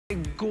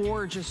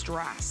Gorgeous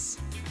dress.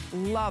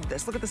 Love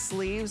this. Look at the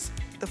sleeves,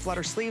 the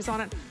flutter sleeves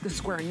on it. The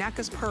square neck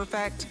is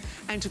perfect.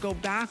 And to go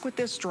back with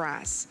this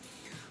dress,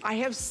 I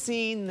have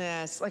seen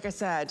this, like I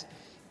said,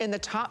 in the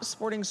top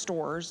sporting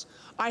stores.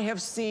 I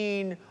have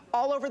seen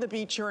all over the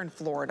beach here in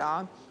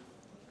Florida.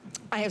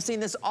 I have seen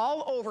this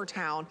all over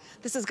town.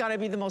 This has got to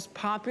be the most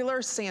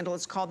popular sandal.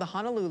 It's called the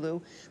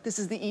Honolulu. This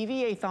is the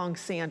EVA Thong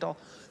Sandal.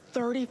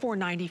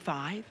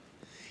 $34.95.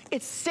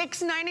 It's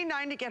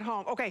 $6.99 to get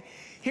home. Okay,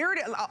 here it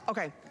is.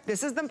 Okay,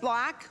 this is the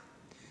black.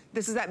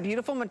 This is that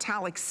beautiful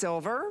metallic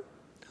silver.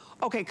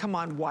 Okay, come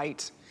on,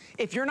 white.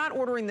 If you're not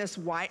ordering this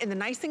white, and the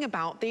nice thing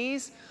about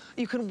these,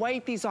 you can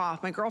wipe these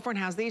off. My girlfriend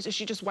has these, and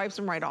she just wipes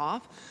them right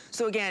off.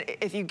 So again,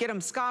 if you get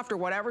them scuffed or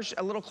whatever,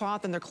 a little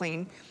cloth and they're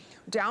clean.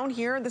 Down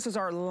here, this is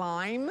our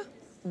lime.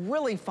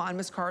 Really fun.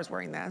 Miss Carr's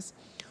wearing this.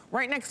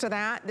 Right next to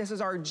that, this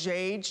is our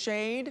jade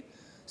shade.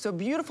 So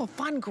beautiful,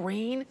 fun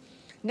green.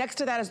 Next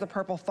to that is the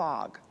purple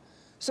fog.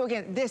 So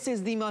again, this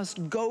is the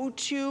most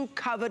go-to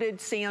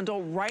coveted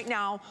sandal right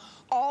now,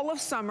 all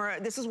of summer.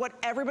 This is what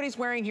everybody's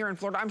wearing here in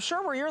Florida. I'm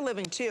sure where you're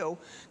living too,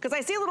 because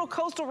I see a little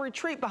coastal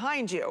retreat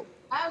behind you.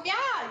 Oh, yeah.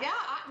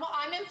 Well,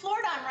 I'm in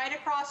Florida. I'm right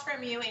across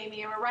from you,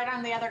 Amy. We're right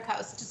on the other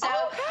coast. So,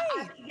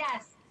 okay.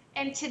 Yes.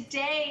 And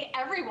today,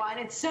 everyone,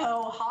 it's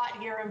so hot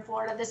here in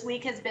Florida. This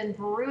week has been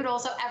brutal.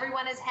 So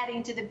everyone is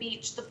heading to the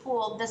beach, the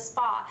pool, the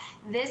spa.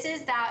 This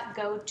is that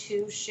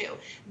go-to shoe.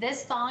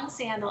 This thong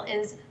sandal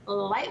is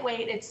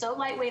lightweight. It's so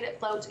lightweight it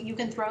floats. You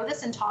can throw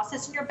this and toss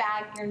this in your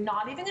bag. You're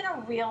not even going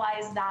to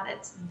realize that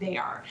it's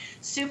there.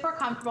 Super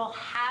comfortable.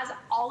 Has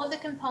all of the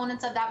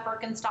components of that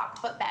Birkenstock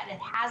footbed. It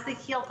has the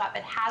heel cup.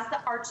 It has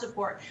the arch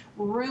support.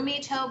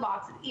 Roomy toe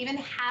box. It even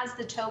has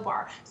the toe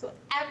bar. So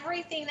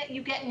everything that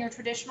you get in your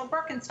traditional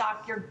Birkenstock,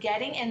 you're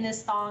getting in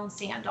this thong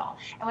sandal.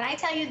 And when I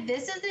tell you,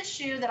 this is the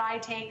shoe that I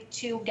take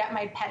to get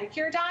my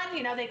pedicure done.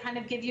 You know, they kind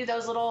of give you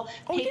those little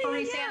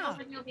papery sandals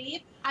when you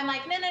leave. I'm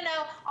like, no,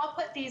 I'll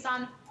put these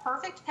on.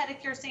 Perfect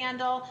pedicure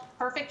sandal,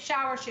 perfect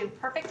shower shoe,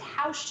 perfect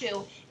house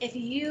shoe. If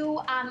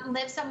you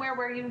live somewhere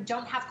where you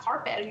don't have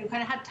carpet or you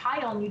kind of have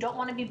tile and you don't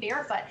want to be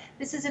barefoot,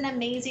 this is an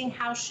amazing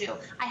house shoe.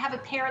 I have a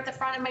pair at the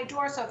front of my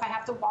door, so if I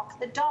have to walk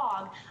the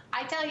dog,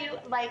 I tell you,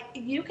 like,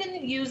 you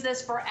can use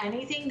this for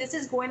anything. This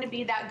is going to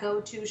be that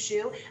go-to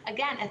shoe.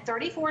 Again, at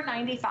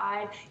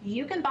 $34.95,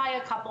 you can buy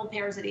a couple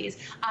pairs of these.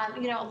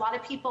 You know, a lot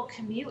of people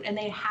commute and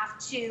they have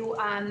to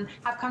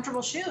have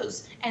comfortable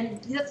shoes,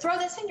 and throw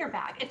this in your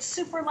bag. It's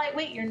super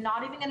lightweight. You're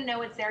not even going to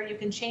know it's there. You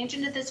can change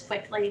into this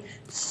quickly.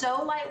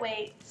 So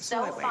lightweight,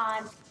 so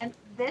fun. And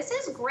this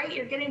is great.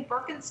 You're getting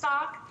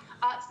Birkenstock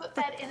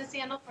footbed in a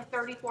sandal for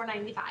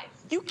 $34.95.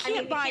 You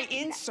can't buy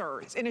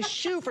inserts in a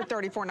shoe for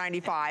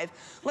 $34.95,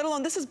 let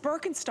alone this is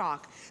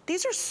Birkenstock.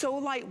 These are so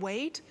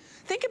lightweight.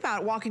 Think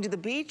about it, walking to the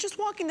beach, just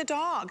walking the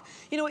dog.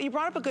 You know what, you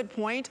brought up a good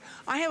point.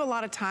 I have a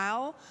lot of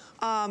tile.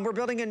 We're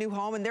building a new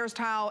home and there's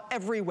tile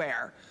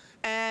everywhere.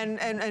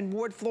 And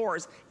wood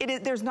floors.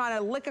 There's not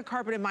a lick of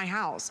carpet in my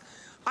house.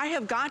 I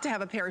have got to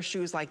have a pair of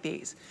shoes like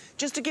these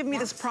just to give me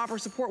this proper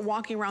support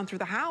walking around through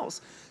the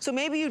house. So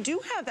maybe you do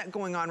have that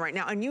going on right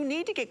now and you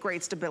need to get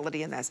great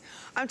stability in this.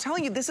 I'm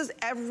telling you, this is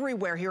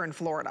everywhere here in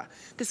Florida.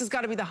 This has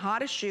got to be the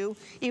hottest shoe.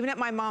 Even at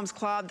my mom's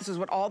club, this is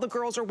what all the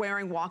girls are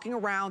wearing, walking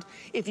around.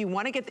 If you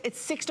want to get, it's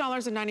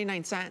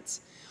 $6.99.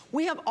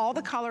 We have all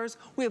the colors,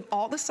 we have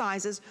all the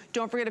sizes.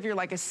 Don't forget, if you're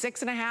like a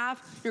 6.5,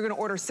 you're gonna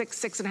order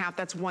 6.5,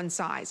 that's one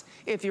size.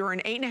 If you're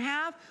an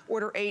 8.5,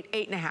 order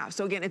 8.5.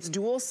 So again, it's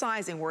dual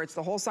sizing where it's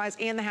the whole size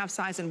and the half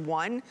size in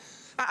one.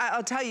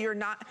 I'll tell you, you're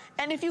not,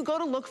 and if you go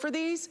to look for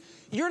these,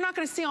 you're not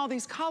gonna see all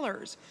these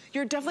colors.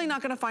 You're definitely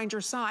not gonna find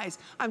your size.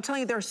 I'm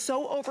telling you, they're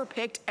so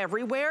overpicked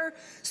everywhere,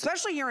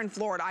 especially here in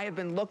Florida. I have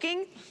been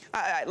looking,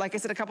 like I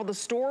said, a couple of the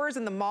stores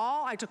in the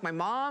mall. I took my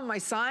mom, my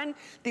son.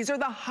 These are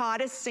the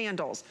hottest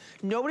sandals.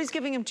 Nobody's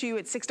giving them to you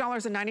at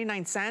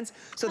 $6.99.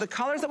 So the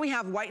colors that we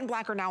have, white and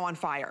black, are now on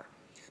fire.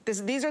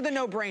 These are the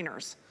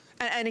no-brainers.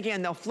 And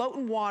again, they'll float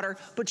in water,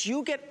 but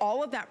you get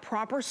all of that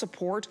proper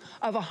support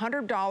of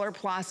 $100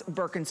 plus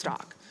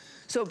Birkenstock.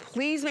 So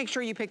please make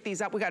sure you pick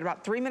these up. We got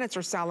about 3 minutes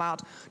or sell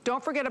out.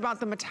 Don't forget about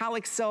the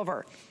metallic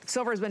silver.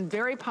 Silver has been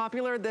very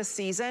popular this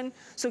season.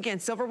 So again,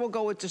 silver will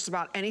go with just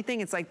about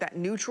anything. It's like that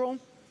neutral.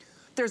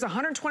 There's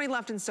 120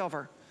 left in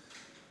silver.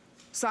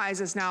 Size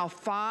is now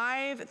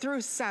 5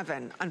 through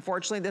 7.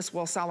 Unfortunately, this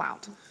will sell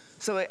out.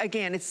 So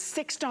again, it's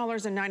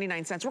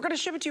 $6.99. We're gonna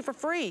ship it to you for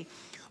free.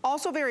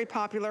 Also very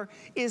popular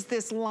is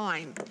this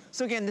lime.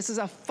 So again, this is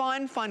a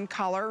fun, fun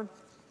color.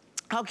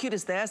 How cute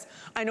is this?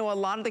 I know a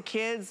lot of the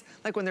kids,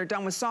 like when they're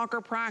done with soccer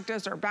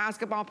practice or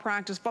basketball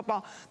practice,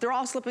 football, they're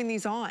all slipping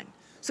these on.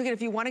 So again,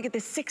 if you wanna get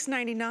this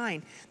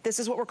 $6.99, this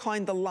is what we're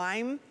calling the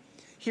lime.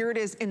 Here it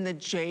is in the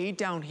jade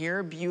down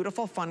here,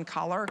 beautiful, fun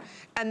color.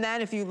 And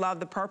then if you love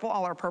the purple,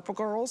 all our purple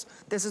girls,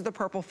 this is the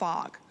purple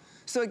fog.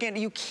 So again,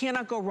 you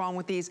cannot go wrong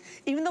with these.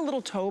 Even the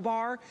little toe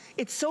bar,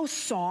 it's so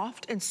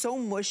soft and so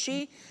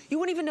mushy, you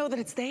wouldn't even know that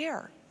it's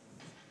there.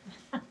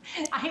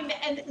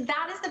 And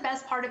that is the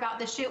best part about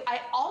the shoe. I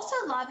also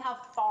love how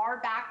far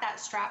back that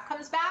strap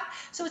comes back.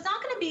 So it's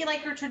not going to be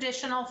like your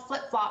traditional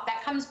flip-flop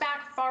that comes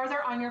back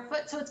farther on your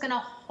foot. So it's going to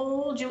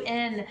hold you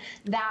in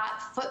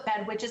that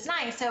footbed, which is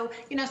nice. So,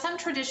 you know, some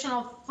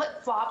traditional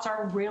flip-flops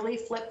are really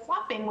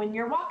flip-flopping when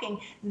you're walking.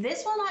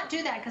 This will not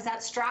do that because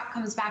that strap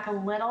comes back a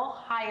little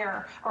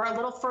higher or a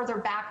little further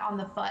back on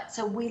the foot.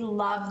 So we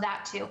love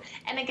that too.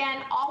 And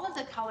again, all of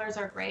the colors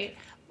are great.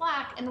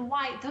 Black and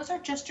white, those are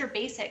just your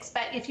basics.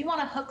 But if you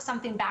want to hook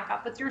something back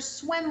up with your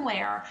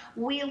swimwear,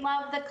 we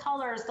love the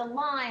colors, the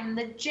lime,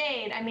 the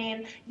jade. I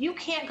mean, you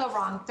can't go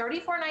wrong.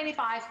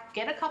 $34.95,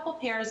 get a couple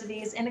pairs of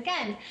these. And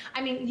again,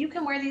 I mean, you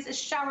can wear these as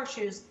shower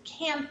shoes,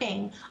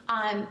 camping,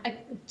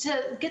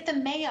 to get the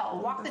mail,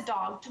 walk the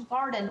dog, to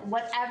garden,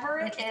 whatever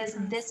it is,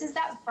 this is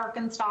that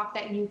Birkenstock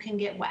that you can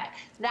get wet.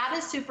 That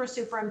is super,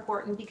 super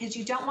important because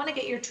you don't want to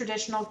get your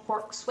traditional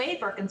cork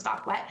suede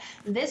Birkenstock wet.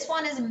 This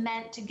one is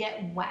meant to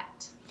get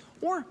wet.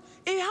 Or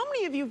how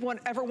many of you have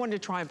ever wanted to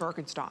try a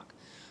Birkenstock?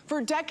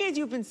 For decades,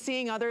 you've been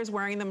seeing others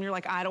wearing them and you're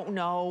like, I don't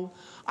know.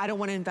 I don't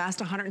want to invest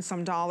 $100 and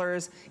some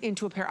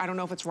into a pair. I don't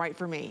know if it's right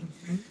for me.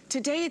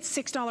 Today, it's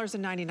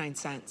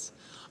 $6.99.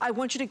 I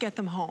want you to get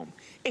them home.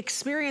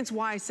 Experience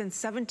why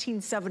since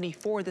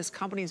 1774, this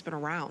company has been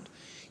around.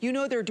 You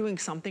know they're doing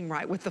something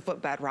right with the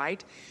footbed,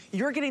 right?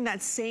 You're getting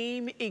that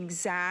same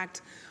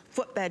exact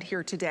footbed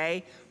here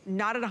today,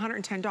 not at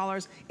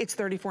 $110, it's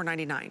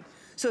 $34.99.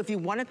 So if you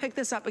want to pick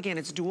this up, again,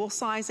 it's dual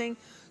sizing.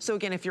 So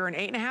again, if you're an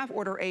 8.5,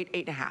 order 8,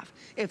 8.5.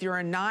 If you're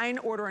a 9,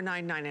 order a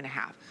 9,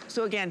 9.5.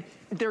 So again,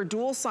 they're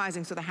dual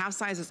sizing, so the half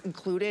size is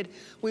included.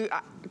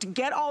 To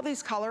get all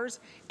these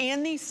colors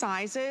and these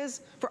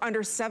sizes for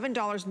under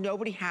 $7,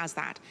 nobody has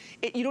that.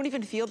 You don't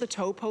even feel the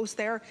toe post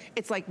there.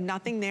 It's like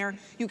nothing there.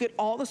 You get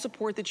all the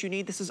support that you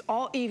need. This is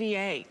all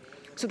EVA.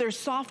 So there's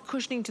soft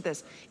cushioning to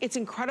this. It's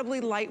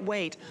incredibly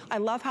lightweight. I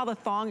love how the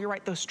thong, you're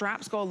right, those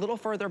straps go a little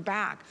further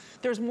back.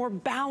 There's more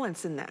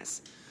balance in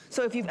this.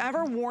 So if you've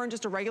ever worn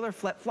just a regular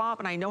flip-flop,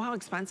 and I know how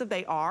expensive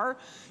they are,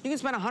 you can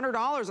spend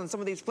 $100 on some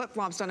of these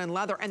flip-flops done in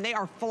leather, and they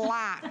are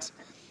flat.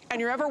 And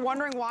you're ever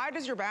wondering, why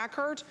does your back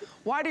hurt?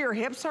 Why do your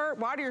hips hurt?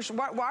 Why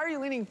are you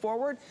leaning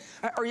forward?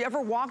 Or you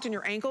ever walked and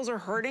your ankles are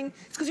hurting?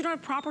 It's because you don't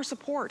have proper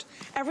support.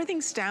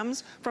 Everything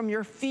stems from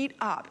your feet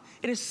up.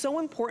 It is so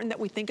important that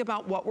we think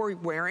about what we're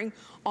wearing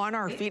on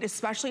our feet,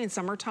 especially in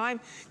summertime,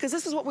 because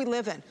this is what we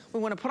live in.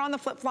 We want to put on the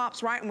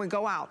flip-flops, right, and we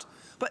go out.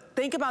 But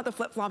think about the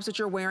flip-flops that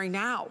you're wearing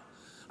now.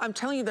 I'm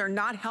telling you, they're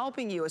not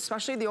helping you,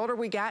 especially the older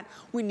we get.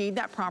 We need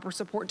that proper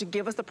support to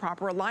give us the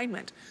proper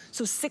alignment.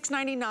 So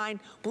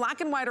 $6.99,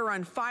 black and white are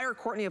on fire,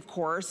 Courtney, of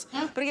course.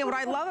 But again, what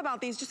I love about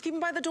these, just keep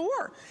them by the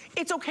door.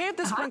 It's okay if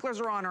the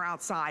sprinklers are on or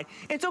outside.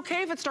 It's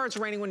okay if it starts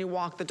raining when you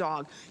walk the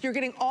dog. You're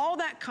getting all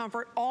that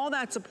comfort, all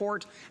that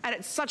support, and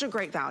it's such a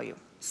great value.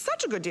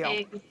 Such a good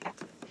deal.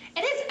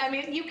 It is. I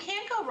mean, you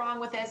can't go wrong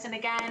with this. And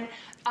again,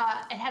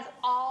 it has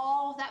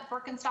all that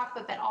Birkenstock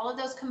footbed, all of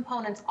those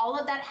components, all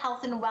of that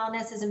health and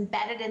wellness is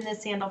embedded in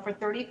this sandal for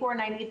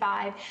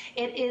 $34.95.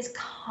 It is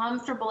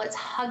comfortable. It's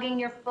hugging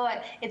your foot.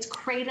 It's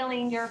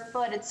cradling your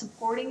foot. It's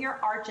supporting your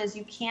arches.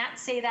 You can't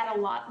say that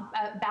a lot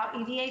about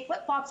EVA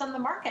flip-flops on the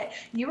market.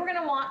 You are going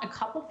to want a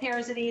couple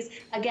pairs of these.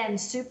 Again,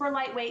 super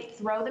lightweight.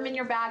 Throw them in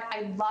your bag.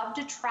 I love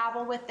to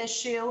travel with this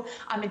shoe.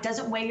 It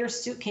doesn't weigh your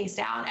suitcase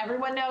down.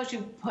 Everyone knows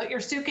you put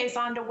your suitcase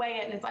on to weigh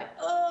it, and it's like,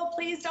 oh,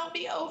 please don't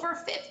be over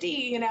 50,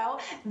 you know?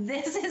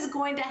 This is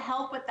going to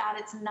help with that.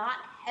 It's not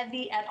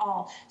heavy at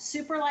all.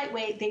 Super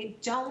lightweight. They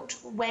don't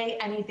weigh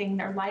anything.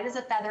 They're light as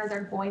a feather.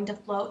 They're going to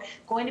float,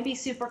 going to be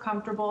super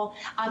comfortable.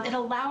 It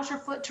allows your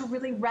foot to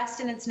really rest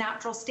in its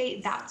natural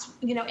state. That's,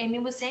 you know, Amy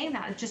was saying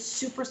that. It's just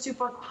super,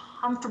 super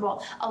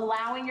comfortable,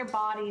 allowing your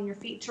body and your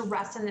feet to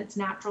rest in its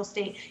natural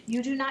state.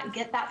 You do not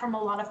get that from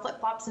a lot of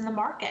flip-flops in the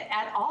market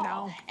at all.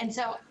 No. And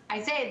so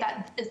I say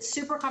that it's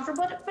super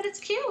comfortable, but it's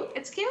cute.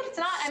 It's cute. It's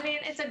not, I mean,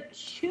 it's a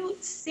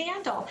cute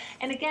sandal.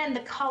 And again, the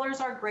colors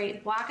are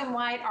great. Black and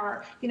white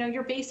are, you know,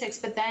 your basics,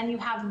 but then you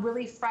have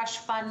really fresh,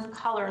 fun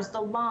colors,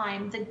 the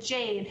lime, the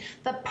jade,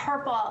 the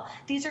purple.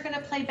 These are going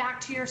to play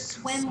back to your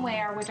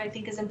swimwear, which I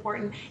think is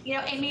important. You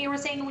know, Amy, you were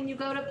saying when you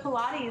go to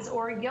Pilates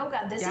or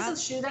yoga, this is a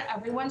shoe that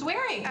everyone's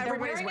wearing.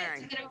 Everybody's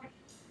wearing. It, you know,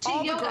 to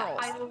all yoga.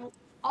 The girls.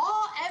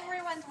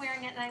 Everyone's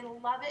wearing it, and I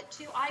love it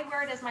too. I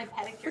wear it as my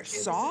pedicure shoe.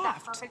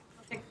 Soft. This is that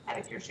perfect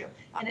pedicure shoe,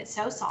 and it's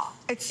so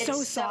soft. It's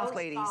so soft,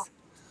 ladies. Soft.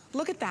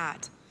 Look at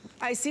that.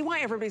 I see why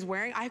everybody's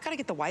wearing. I've got to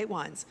get the white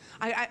ones.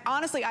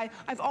 Honestly,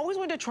 I've always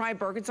wanted to try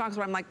Birkenstocks,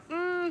 but I'm like,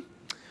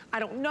 I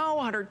don't know,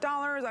 $100.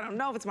 I don't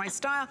know if it's my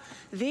style.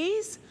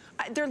 These,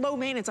 they're low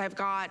maintenance. I've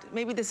got,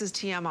 maybe this is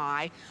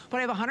TMI, but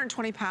I have a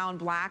 120-pound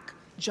black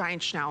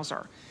giant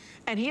schnauzer,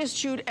 and he has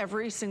chewed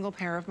every single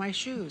pair of my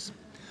shoes.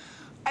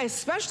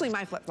 especially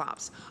my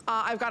flip-flops.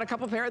 I've got a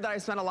couple pair that I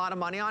spent a lot of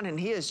money on, and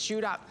he is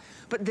chewed up.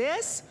 But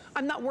this,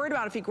 I'm not worried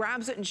about if he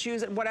grabs it and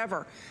chews it,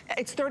 whatever.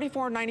 It's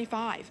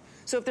 $34.95.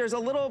 So if there's a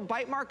little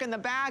bite mark in the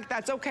back,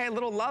 that's okay. A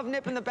little love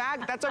nip in the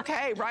back, that's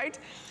okay, right?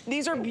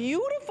 These are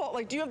beautiful.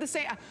 Like, do you have the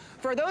same?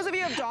 For those of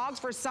you who have dogs,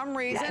 for some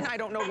reason, I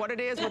don't know what it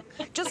is,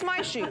 with just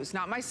my shoes,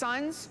 not my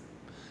son's.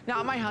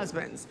 Not my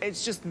husband's,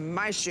 it's just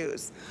my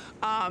shoes.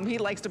 He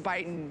likes to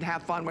bite and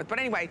have fun with. But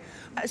anyway,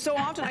 so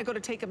often I go to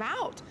take him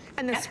out.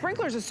 And the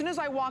sprinklers, as soon as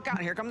I walk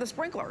out, here come the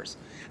sprinklers.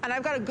 And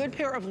I've got a good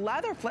pair of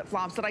leather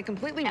flip-flops that I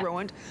completely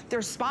ruined.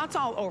 There's spots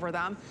all over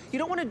them. You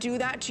don't want to do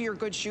that to your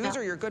good shoes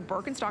or your good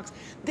Birkenstocks.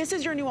 This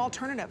is your new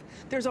alternative.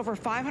 There's over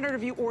 500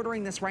 of you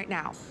ordering this right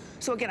now.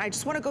 So again, I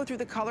just want to go through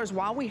the colors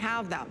while we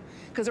have them,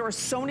 because there are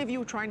so many of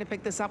you trying to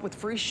pick this up with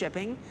free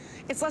shipping.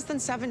 It's less than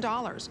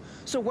 $7.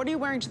 So what are you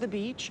wearing to the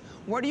beach?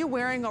 What are you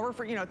wearing over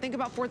for, think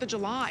about 4th of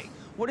July.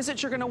 What is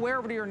it you're gonna wear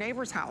over to your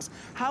neighbor's house?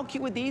 How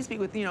cute would these be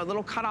with,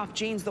 little cutoff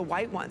jeans, the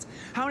white ones?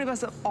 How many of us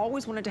have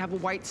always wanted to have a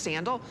white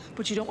sandal,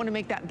 but you don't wanna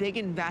make that big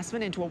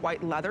investment into a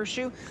white leather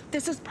shoe?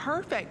 This is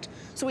perfect.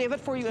 So we have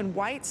it for you in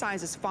white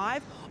sizes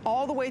 5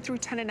 all the way through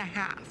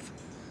 10.5.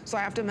 So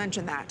I have to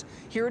mention that.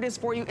 Here it is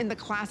for you in the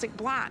classic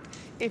black.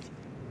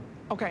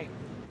 Okay.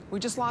 We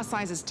just lost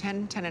sizes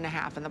 10,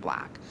 10.5 in the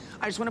black.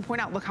 I just want to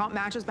point out, look how it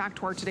matches back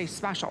to our today's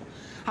special.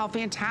 How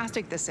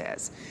fantastic this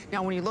is.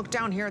 Now, when you look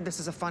down here, this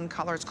is a fun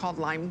color. It's called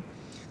lime.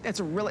 It's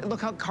a really, look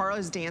how Cara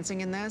is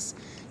dancing in this,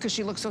 because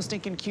she looks so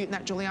stinking cute in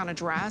that Juliana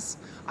dress.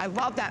 I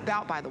love that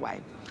bout, by the way.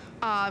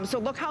 So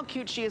look how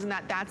cute she is in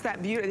that. That's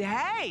that beauty.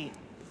 Hey!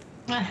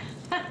 I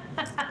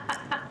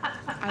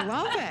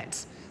love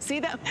it. See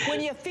that? When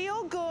you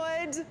feel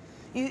good,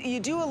 you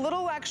do a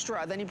little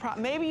extra than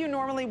maybe you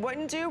normally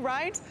wouldn't do,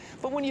 right?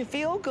 But when you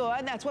feel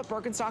good, that's what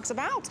Birkenstock's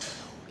about.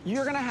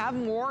 You're gonna have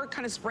more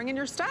kind of spring in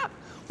your step.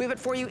 We have it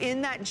for you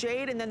in that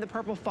jade and then the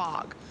purple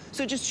fog.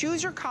 So just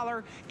choose your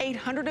color.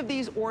 800 of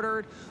these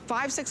ordered,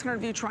 500-600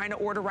 of you trying to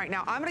order right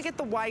now. I'm gonna get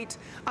the white.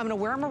 I'm gonna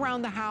wear them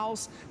around the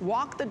house,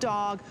 walk the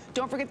dog.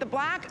 Don't forget the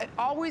black,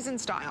 always in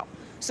style.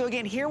 So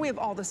again, here we have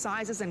all the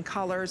sizes and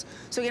colors.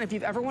 So again, if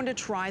you've ever wanted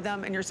to try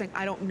them and you're saying,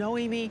 I don't know,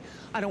 Amy,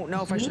 I don't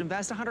know if I should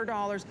invest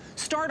 $100,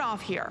 start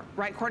off here,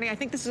 right, Courtney? I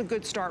think this is a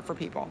good start for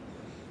people.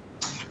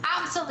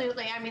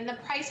 Absolutely. I mean, the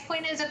price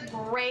point is a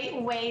great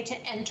way to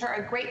enter,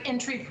 a great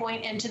entry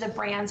point into the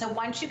brand. So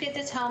once you get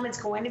this home, it's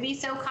going to be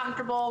so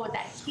comfortable with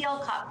that heel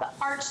cup,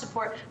 the arch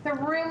support, the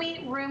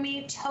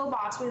roomy toe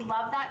box. We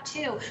love that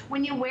too.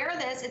 When you wear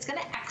this, it's going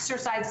to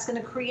exercise. It's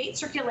going to create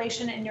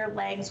circulation in your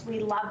legs. We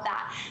love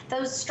that.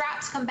 Those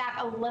straps come back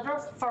a little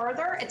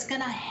further. It's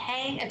going to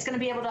hang. It's going to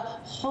be able to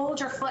hold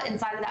your foot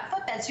inside of that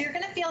footbed. So you're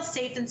going to feel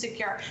safe and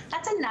secure.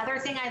 That's another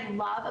thing I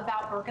love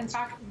about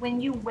Birkenstock. When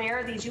you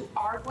wear these, you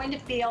are going to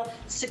feel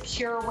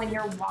secure when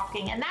you're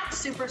walking, and that's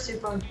super,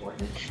 super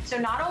important. So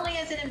not only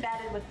is it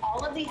embedded with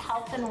all of the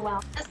health and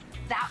wellness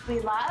that we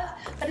love,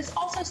 but it's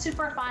also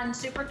super fun,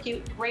 super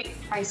cute, great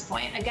price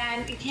point.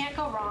 Again, you can't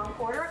go wrong.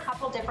 Order a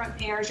couple different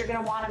pairs. You're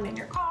gonna want them in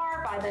your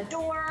car, by the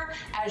door,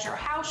 as your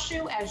house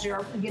shoe, as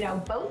your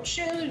boat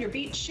shoe, your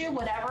beach shoe,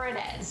 whatever it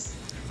is.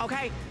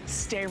 Okay,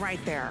 stay right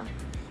there.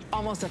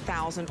 Almost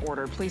 1,000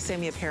 ordered. Please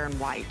send me a pair in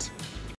white.